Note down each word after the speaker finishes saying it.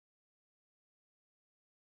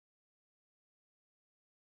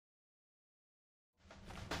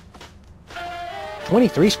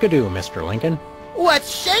23 Skidoo, Mr. Lincoln.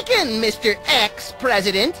 What's shaking, Mr.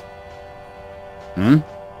 Ex-President? Hmm?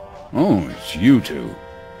 Oh, it's you two.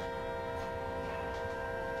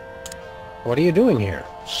 What are you doing here?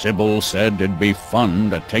 Sybil said it'd be fun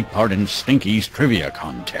to take part in Stinky's trivia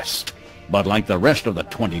contest. But like the rest of the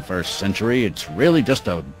 21st century, it's really just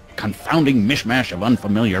a confounding mishmash of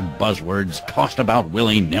unfamiliar buzzwords tossed about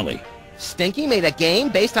willy-nilly. Stinky made a game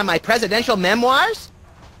based on my presidential memoirs?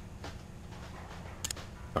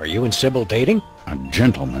 Are you and Sybil dating? A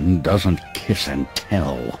gentleman doesn't kiss and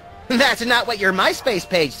tell. That's not what your MySpace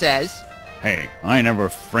page says. Hey, I never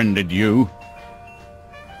friended you.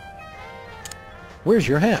 Where's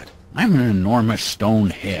your hat? I'm an enormous stone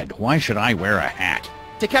head. Why should I wear a hat?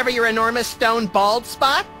 To cover your enormous stone bald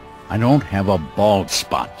spot? I don't have a bald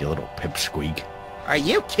spot, you little pipsqueak. Are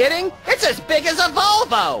you kidding? It's as big as a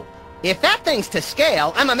Volvo! If that thing's to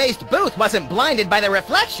scale, I'm amazed Booth wasn't blinded by the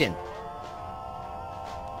reflection.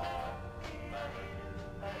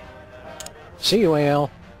 See you,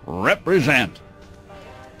 AL. Represent.